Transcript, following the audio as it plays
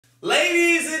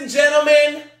Ladies and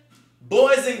gentlemen,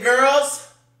 boys and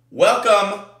girls,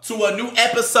 welcome to a new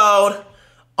episode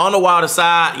on the Wilder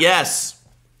Side. Yes,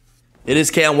 it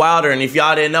is Cam Wilder, and if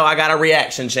y'all didn't know, I got a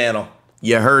reaction channel.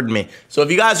 You heard me. So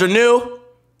if you guys are new,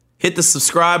 hit the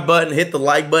subscribe button, hit the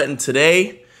like button.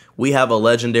 Today, we have a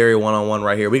legendary one-on-one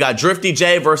right here. We got Drifty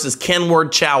J versus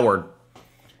Kenward Choward.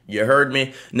 You heard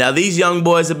me. Now, these young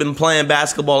boys have been playing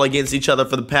basketball against each other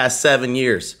for the past 7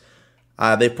 years.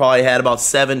 They've probably had about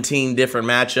 17 different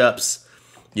matchups.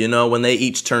 You know, when they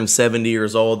each turn 70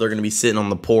 years old, they're going to be sitting on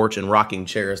the porch and rocking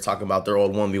chairs talking about their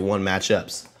old 1v1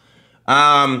 matchups.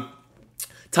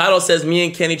 Title says, me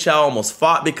and Kenny Chao almost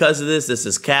fought because of this. This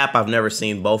is cap. I've never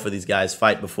seen both of these guys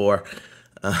fight before.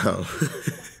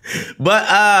 But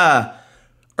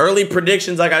early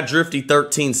predictions, I got Drifty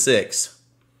 13-6.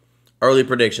 Early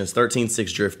predictions,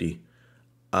 13-6 Drifty.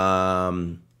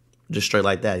 Just straight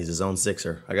like that. He's his own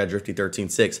sixer. I got Drifty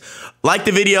 13-6. Like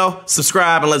the video,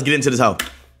 subscribe, and let's get into this hoe.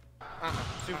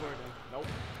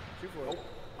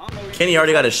 Kenny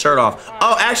already got his shirt off.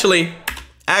 Oh, actually,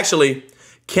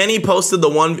 Kenny posted the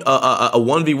a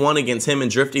 1v1 against him and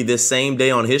Drifty this same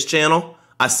day on his channel.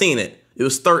 I seen it. It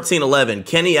was 13-11.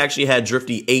 Kenny actually had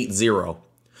Drifty 8-0.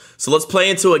 So let's play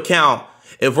into account.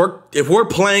 If we're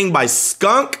playing by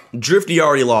skunk, Drifty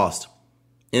already lost.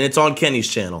 And it's on Kenny's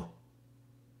channel.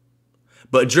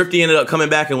 But Drifty ended up coming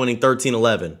back and winning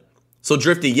 13-11. So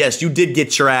Drifty, yes, you did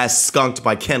get your ass skunked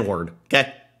by Kenward.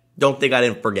 Okay? Don't think I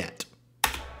didn't forget.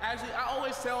 Actually, I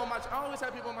always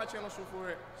have people on my channel shoot for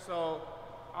it, so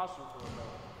I'll shoot for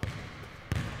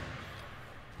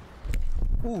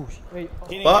it. Ooh, wait.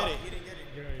 He didn't get it. He didn't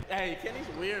get it. Hey, Kenny's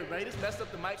weird, bro. He just messed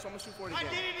up the mic, so I'm gonna shoot for it again. I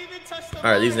didn't even touch the mic.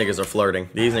 All right, these niggas are flirting.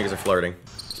 These niggas are flirting.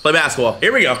 Let's play basketball.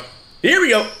 Here we go. Here we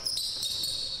go.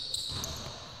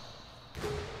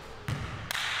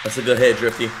 That's a good hit,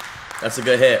 Drifty. That's a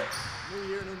good hit. New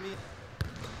year, new me.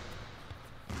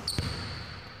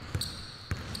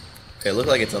 Okay, look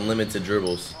like it's unlimited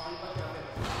dribbles.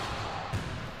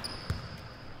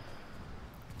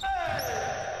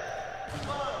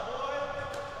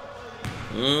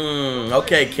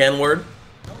 Okay, Kenward.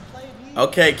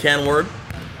 Okay, Kenward.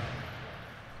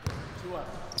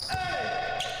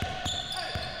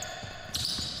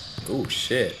 Oh,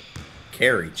 shit.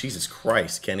 Carry. Jesus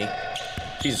Christ, Kenny.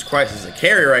 Jesus Christ, this is a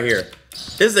carry right here.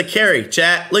 This is a carry,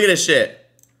 chat. Look at this shit.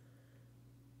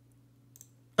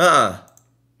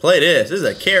 Play this. This is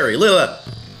a carry. Look at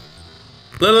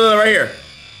that. Look right here.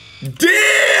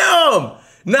 Damn!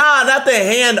 Nah, not the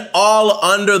hand all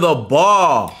under the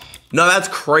ball. No, that's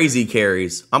crazy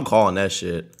carries. I'm calling that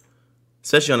shit.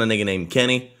 Especially on a nigga named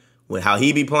Kenny. With how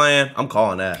he be playing, I'm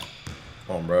calling that.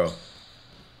 Come on, bro.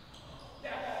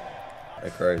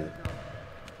 That's crazy.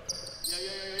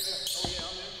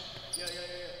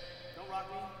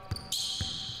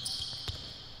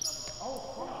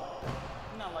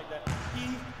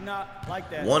 Not like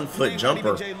that. 1 foot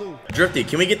jumper. Drifty,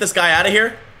 can we get this guy out of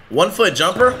here? 1 foot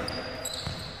jumper?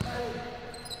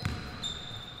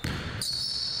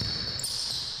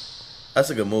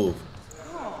 That's a good move.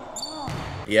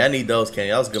 Yeah, I need those, Kenny.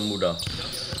 That was a good move, though.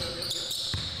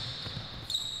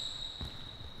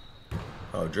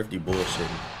 Oh, Drifty bullshitting.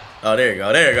 Oh, there you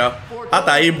go. There you go. I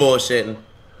thought he bullshitting.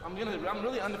 I'm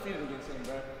really undefeated against him,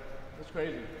 bro. That's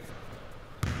crazy.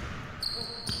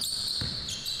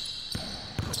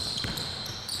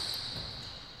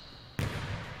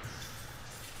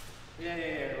 Yeah,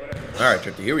 whatever. All right,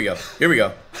 Drifty, here we go. Here we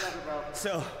go.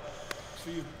 So, It's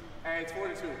for you. Hey, it's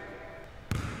 42.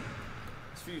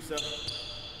 it's for you, sir.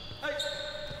 Hey!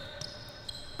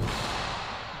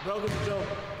 Bro, good joke.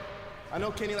 I know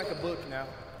Kenny like a book now.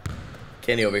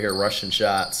 Kenny over here rushing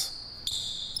shots.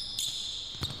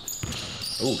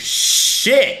 Oh,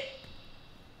 shit.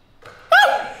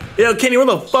 Yo, Kenny, where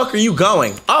the fuck are you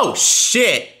going? Oh,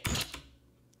 shit.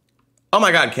 Oh,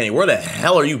 my God, Kenny, where the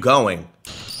hell are you going?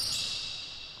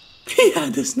 He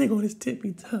had this nigga on his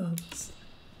tippy toes.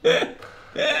 Yeah,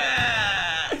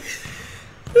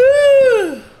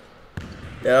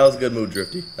 that was a good move,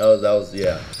 Drifty. That was,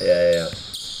 yeah.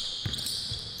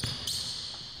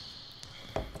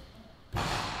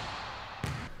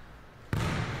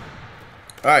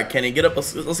 All right, Kenny, get up.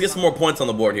 Let's get some more points on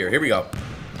the board here. Here we go.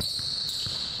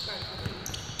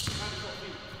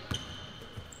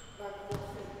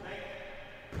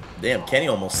 Damn, Kenny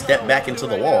almost stepped back into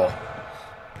the wall.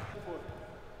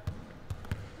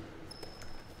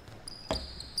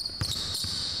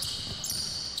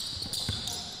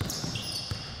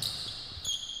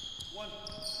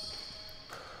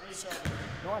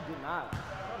 No, I did not.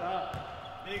 Shut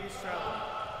up. Biggest travel.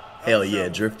 Hell yeah,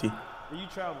 Drifty. You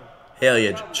travel. Hell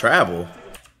yeah, travel.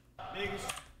 Biggest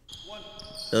one.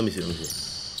 Let me see.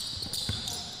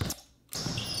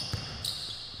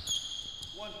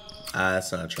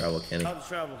 That's not a travel, Kenny.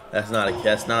 That's not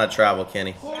a travel,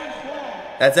 Kenny.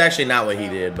 That's actually not what he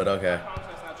did, but okay.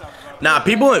 Nah,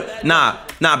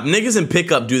 niggas in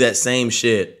pickup do that same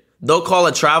shit. They'll call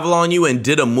a travel on you and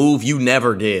did a move you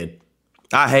never did.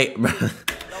 I hate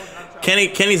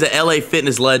Kenny's an LA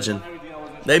Fitness legend.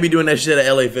 They be doing that shit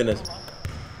at LA Fitness.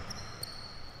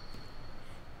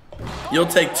 You'll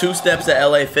take 2 steps at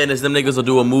LA Fitness, them niggas will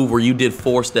do a move where you did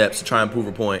 4 steps to try and prove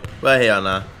a point. But hell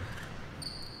nah.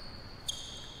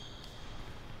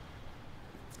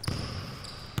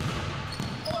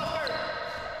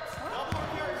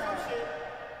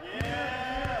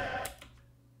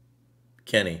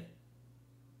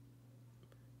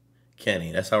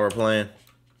 Kenny, that's how we're playing.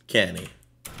 Kenny.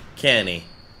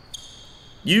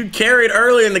 You carried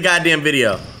early in the goddamn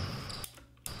video.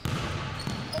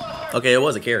 Okay, it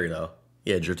was a carry though.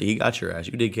 Yeah, Drifty, he got your ass.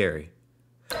 You did carry.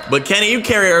 But Kenny, you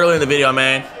carried early in the video,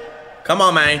 man. Come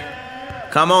on, man.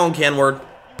 Come on, Kenward.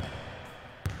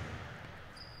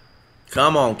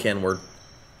 Come on, Kenward.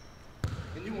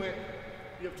 And you went.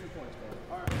 You have 2 points, bro.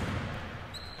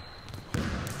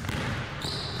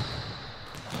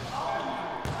 All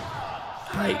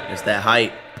right. Height. It's that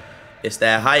height. It's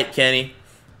that height, Kenny.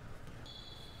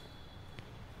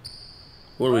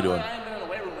 What are we doing? I ain't been in the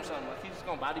weight room or something. Like, he's just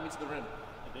gonna body me to the rim.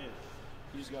 I did.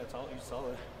 You just got tall. You saw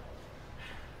it.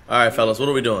 All right, fellas. What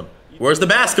are we doing? Where's the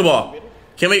basketball?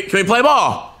 Can we play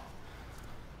ball?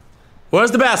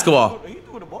 Where's the basketball?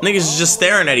 Niggas is just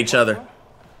staring at each other.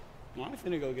 I'm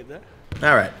finna go get that.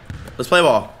 All right, let's play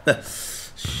ball.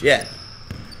 Shit.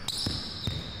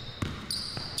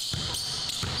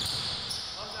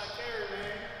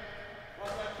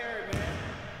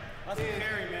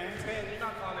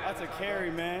 That's a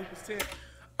carry, man.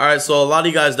 All right, so a lot of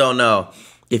you guys don't know.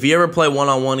 If you ever play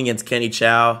one-on-one against Kenny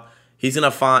Chao, he's gonna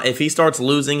find, if he starts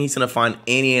losing, he's gonna find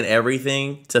any and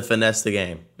everything to finesse the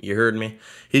game. You heard me?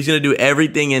 He's gonna do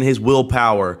everything in his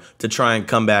willpower to try and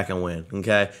come back and win,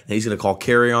 okay? And he's gonna call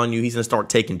carry on you. He's gonna start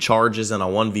taking charges in a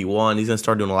 1v1. He's gonna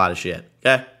start doing a lot of shit,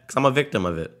 okay? Because I'm a victim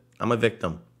of it. I'm a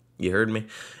victim. You heard me?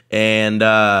 And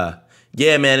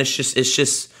yeah, man, it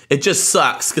just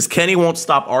sucks because Kenny won't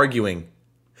stop arguing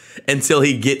until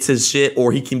he gets his shit,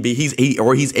 or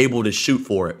he's able to shoot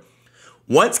for it.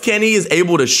 Once Kenny is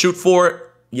able to shoot for it,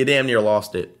 you damn near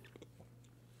lost it.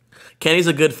 Kenny's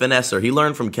a good finesser. He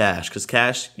learned from Cash, because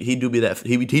Cash, he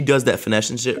does that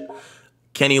finessing shit.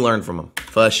 Kenny learned from him,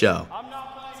 for sure. I'm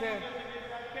not playing.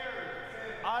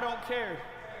 I don't care.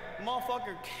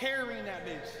 Motherfucker carrying that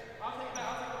bitch. I'll take the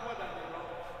point back there,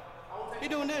 bro. He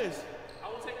doing this. I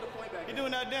will take the point back. He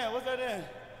doing that dance. What's that dance?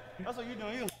 That's what you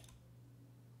doing. You.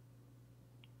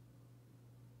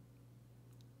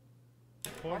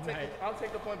 I'll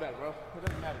take the point back, bro. It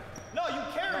doesn't matter. No, you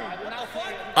carrying. What the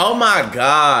fuck? Oh my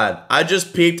God. I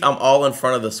just peeked. I'm all in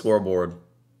front of the scoreboard.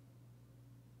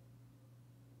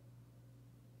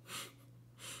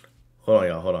 Hold on,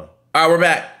 y'all. Hold on. All right, we're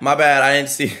back. My bad. I didn't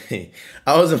see.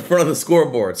 I was in front of the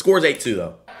scoreboard. Score's 8-2,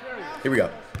 though. Here we go.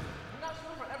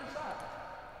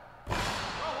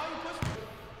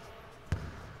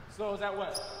 So is that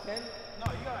what? 10?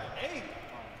 No, you got 8.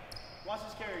 Watch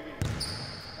this carry again.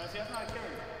 See, that's not a carry.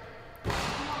 You know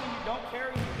when you don't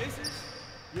carry, you misses.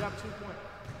 You have 2 points.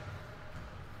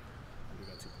 I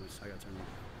got 2 points. I got to turn around.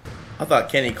 I thought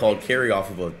Kenny called carry off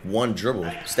of a 1 dribble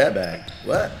step back.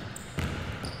 What?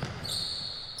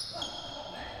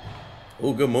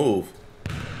 Ooh, good move.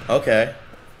 Okay.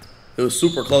 It was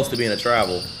super close to being a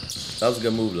travel. That was a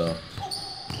good move, though.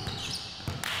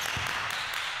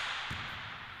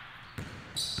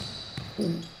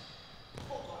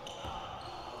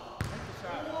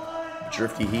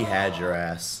 Drifty, he had your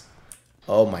ass.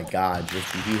 Oh my God,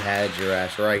 Drifty, he had your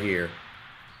ass right here.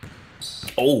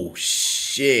 Oh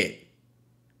shit.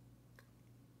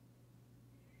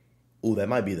 Ooh, that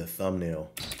might be the thumbnail.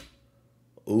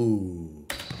 Ooh.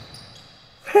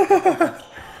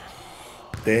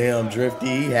 Damn, Drifty,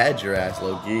 he had your ass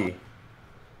low key.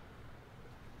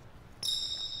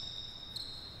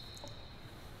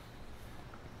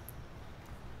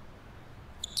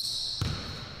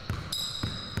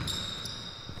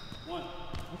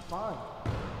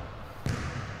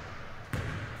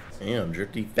 Damn,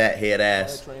 Drifty, fat head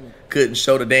ass. Couldn't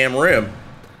show the damn rim.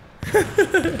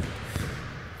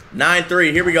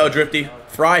 9-3, here we go, Drifty.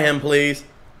 Fry him, please.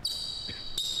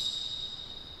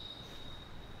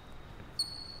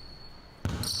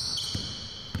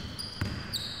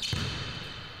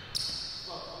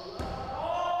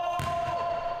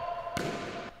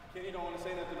 Kenny don't want to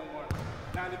say nothing no more.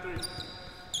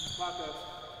 9-3. Lock up.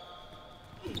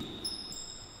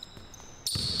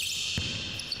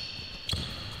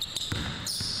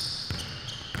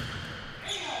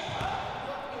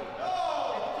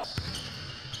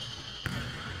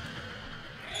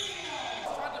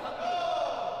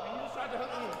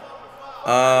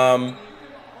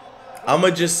 I'm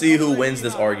gonna just see who wins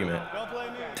this argument.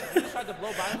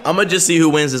 I'm gonna just see who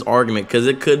wins this argument because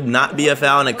it could not be a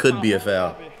foul and it could be a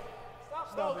foul.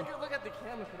 Look at the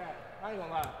camera for that. I ain't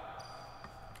gonna lie.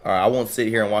 All right, I won't sit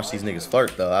here and watch these niggas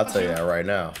flirt though. I'll tell you that right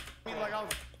now.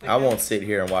 I won't sit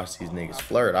here and watch these niggas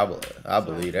flirt. I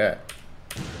believe that.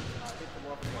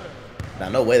 Now,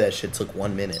 no way that shit took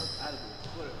 1 minute.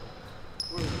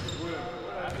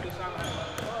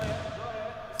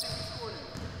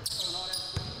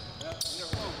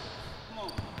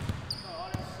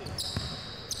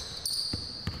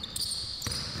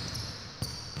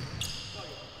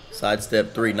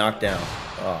 Sidestep 3, knockdown.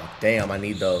 Oh, damn, I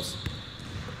need those.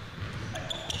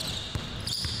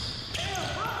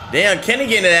 Damn, Kenny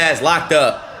getting his ass locked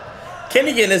up.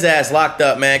 Kenny getting his ass locked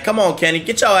up, man. Come on, Kenny.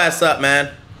 Get your ass up,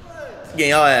 man. Getting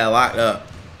your ass locked up.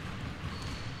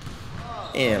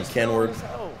 Damn, Kenward.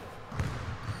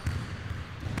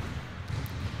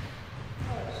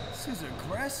 This is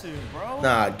aggressive, bro.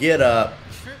 Nah, get up.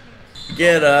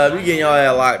 Get up. You getting your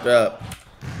ass locked up.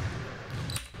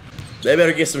 They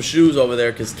better get some shoes over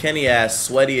there because Kenny ass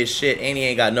sweaty as shit and he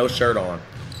ain't got no shirt on.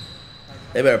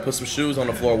 They better put some shoes on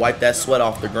the floor, wipe that sweat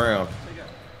off the ground.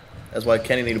 That's why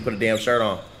Kenny need to put a damn shirt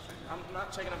on. I'm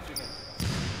not checking up chicken.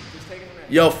 Just taking it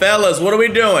in. Yo, fellas, what are we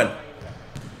doing?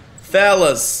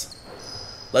 Fellas,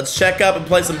 let's check up and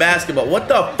play some basketball. What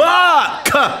the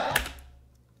fuck?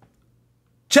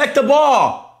 Check the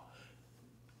ball.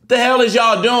 What the hell is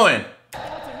y'all doing?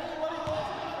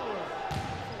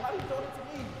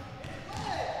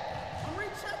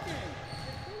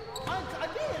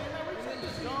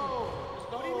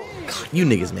 You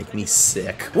niggas make me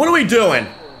sick. What are we doing?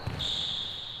 It's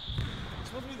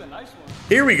supposed to be the nice one.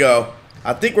 Here we go.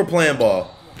 I think we're playing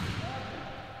ball.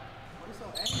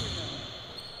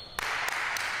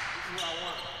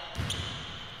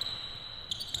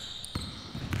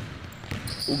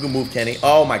 Who can move Kenny?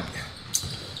 Oh my.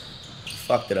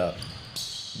 Fucked it up.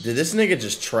 Did this nigga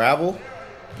just travel?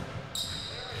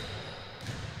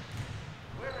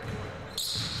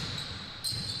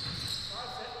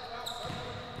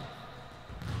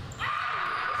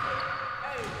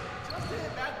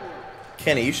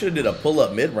 Kenny, you should have did a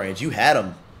pull-up mid-range. You had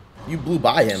him. You blew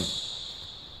by him.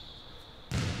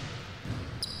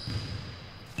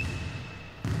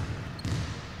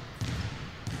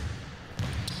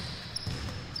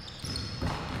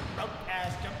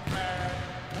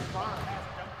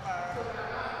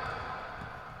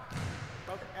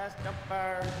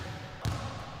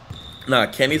 Nah,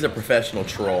 Kenny's a professional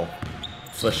troll.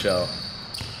 For sure.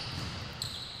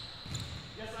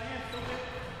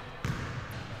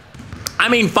 I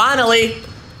mean, finally.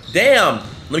 Damn.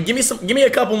 Give me a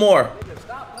couple more.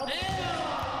 Why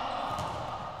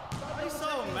is he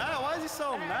so mad? Why is he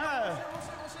so mad?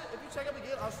 If you check up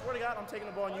again, I swear to God, I'm taking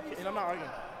the ball and I'm not arguing.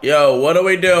 Yo, what are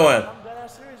we doing? I'm dead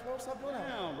ass serious, bro. Stop doing that.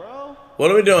 Damn, bro. What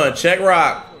are we doing? Check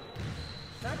rock.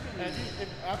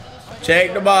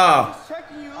 Check the ball. He's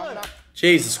checking you, look.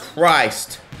 Jesus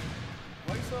Christ.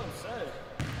 Why are you so upset?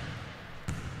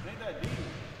 It ain't that deep.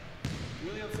 You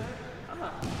really upset?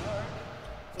 Alright.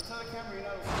 So tell the camera you're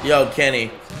not upset. Yo,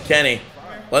 Kenny,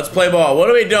 let's play ball. What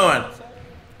are we doing?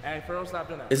 Hey, for real, stop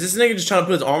doing that. Is this nigga just trying to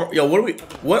put his arm? Yo, what are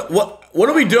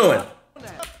we doing?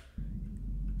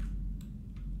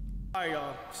 Alright,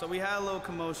 y'all. So we had a little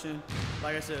commotion.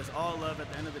 Like I said, it's all love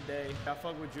at the end of the day. I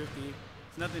fuck with Drifty.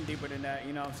 It's nothing deeper than that,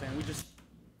 you know what I'm saying? We just...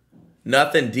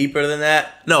 Nothing deeper than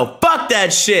that? No, fuck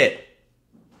that shit.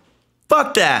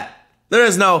 Fuck that. There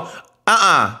is no,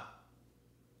 Nah,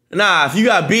 if you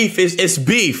got beef, it's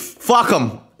beef. Fuck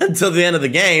them. Until the end of the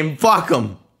game, fuck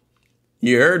them.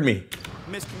 You heard me.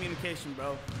 Miscommunication,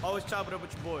 bro. Always chop it up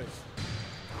with your boys.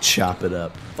 Chop it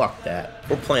up. Fuck that.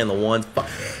 We're playing the ones.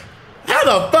 How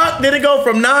the fuck did it go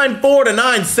from 9-4 to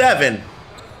 9-7?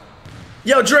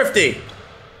 Yo, Drifty.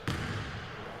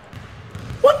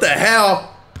 What the hell?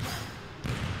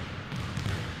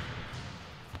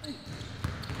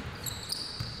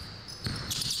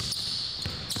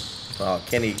 Oh,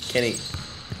 Kenny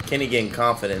getting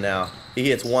confident now. He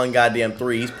hits one goddamn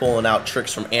three. He's pulling out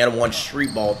tricks from And One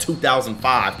Street Ball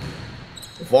 2005,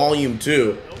 Volume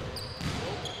 2.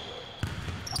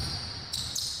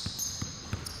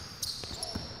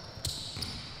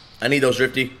 I need those,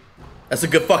 Drifty. That's a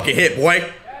good fucking hit,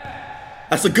 boy.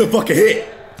 That's a good fucking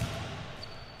hit.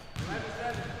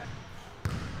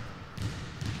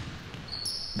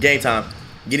 Game time.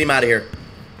 Get him out of here.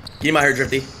 Get him out here,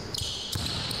 Drifty.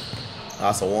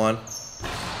 That's a one.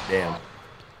 Damn.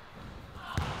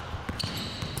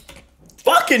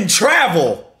 Fucking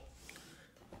travel.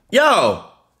 Yo,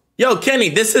 Kenny,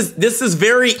 this is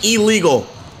very illegal.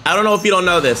 I don't know if you don't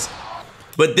know this.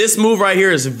 But this move right here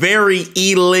is very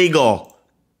illegal.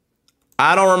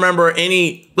 I don't remember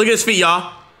any. Look at his feet,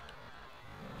 y'all.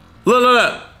 Look, look,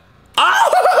 look.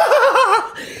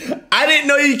 Oh! I didn't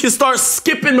know you can start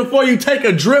skipping before you take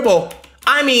a dribble.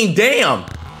 I mean, damn.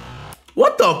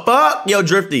 What the fuck? Yo,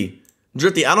 Drifty.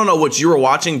 Drifty, I don't know what you were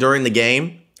watching during the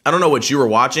game. I don't know what you were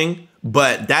watching,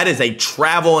 but that is a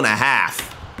travel and a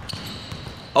half.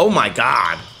 Oh my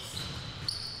God.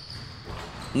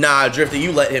 Nah, Drifty,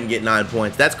 you let him get 9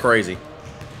 points. That's crazy.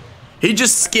 He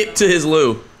just skipped to his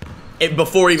loo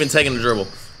before even taking the dribble.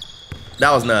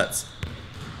 That was nuts.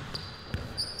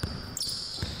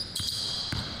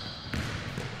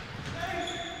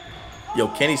 Yo,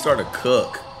 Kenny started to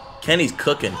cook. Kenny's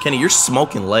cooking. Kenny, you're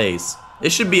smoking lays.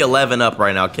 It should be 11 up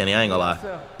right now, Kenny. I ain't gonna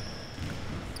lie.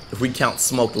 If we count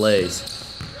smoked lays.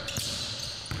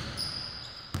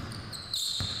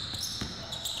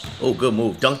 Oh, good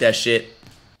move. Dunk that shit.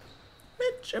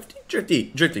 Man,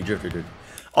 Drifty.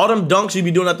 All them dunks you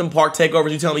be doing at them park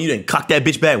takeovers, you telling me you didn't cock that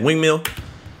bitch back windmill?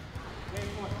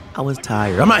 I was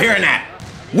tired. I'm not hearing that.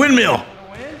 Windmill.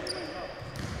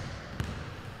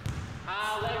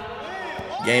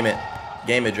 Game it.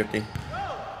 Game it, Drifty.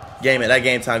 Game it. That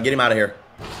game time. Get him out of here.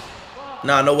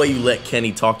 Nah, no way you let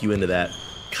Kenny talk you into that.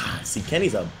 God, see,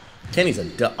 Kenny's a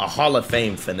Hall of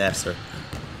Fame finesser.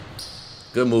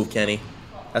 Good move, Kenny.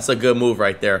 That's a good move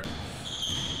right there.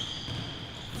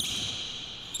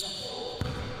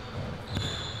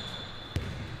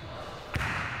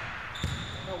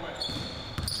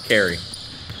 Carry.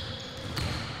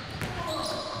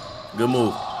 Good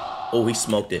move. Oh, he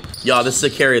smoked it. Y'all, this is a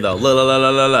carry, though.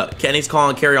 Look. Kenny's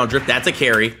calling carry on Drift. That's a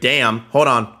carry. Damn. Hold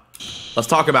on. Let's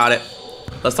talk about it.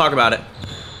 Let's talk about it.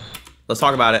 Let's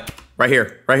talk about it. Right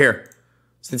here. Right here.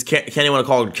 Since Kenny want to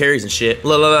call carries and shit.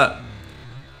 Look.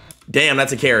 Damn,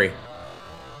 that's a carry.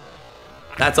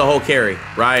 That's a whole carry,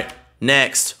 right?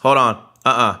 Next. Hold on.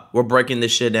 We're breaking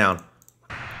this shit down.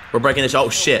 We're breaking this. Oh,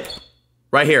 shit.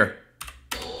 Right here.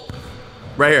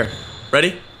 Right here.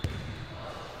 Ready?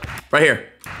 Right here.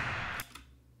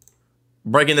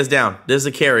 Breaking this down. This is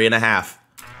a carry and a half.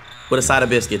 With a side of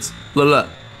biscuits. Look.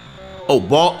 Oh,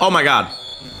 ball. Oh, my God.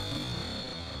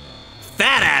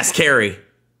 Fat ass carry.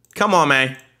 Come on,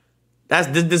 man.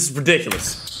 This is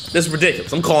ridiculous. This is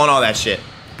ridiculous. I'm calling all that shit.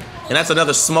 And that's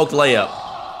another smoked layup.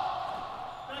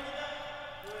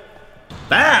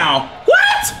 Ow!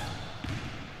 What?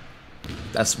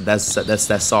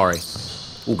 That's sorry.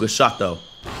 Ooh, good shot though.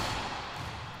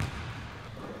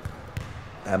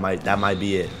 That might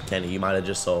be it, Kenny. You might have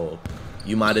just sold.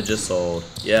 You might have just sold.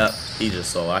 Yep, he just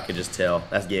sold. I could just tell.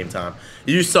 That's game time.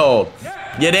 You sold.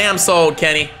 You damn sold,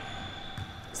 Kenny.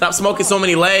 Stop smoking so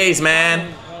many lays,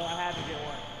 man. Bro, I had to get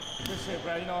one. Good shit,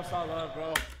 bro. You know it's all love,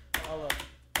 bro. All love.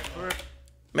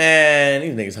 Man,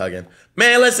 these niggas hugging.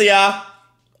 Man, listen, y'all.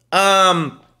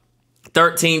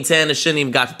 13-10. It shouldn't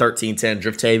even got to 13-10.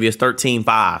 Driftavius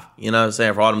 13-5. You know what I'm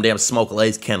saying? For all them damn smoke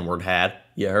lays Kenward had.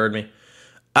 You heard me?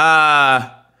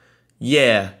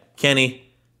 Yeah, Kenny.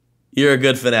 You're a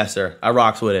good finesser. I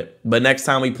rocks with it. But next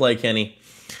time we play, Kenny,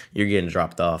 you're getting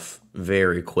dropped off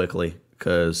very quickly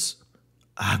because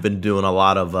I've been doing a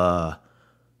lot of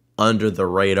under the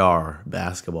radar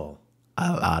basketball.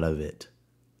 A lot of it.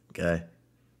 Okay?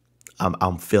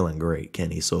 I'm feeling great,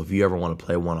 Kenny. So if you ever want to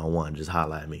play one-on-one, just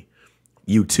holla at me.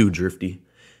 You too, Drifty.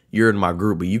 You're in my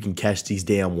group, but you can catch these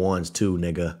damn ones too,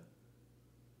 nigga.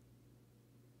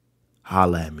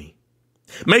 Holla at me.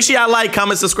 Make sure y'all like,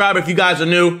 comment, subscribe if you guys are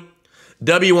new.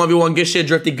 W1v1, good shit,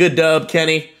 Drifty. Good dub,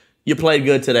 Kenny. You played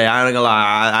good today. I ain't gonna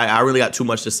lie. I really got too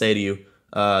much to say to you.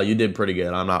 You did pretty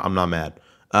good. I'm not mad.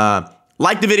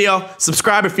 Like the video,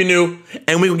 subscribe if you're new,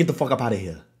 and we gonna get the fuck up out of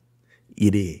here.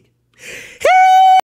 You dig?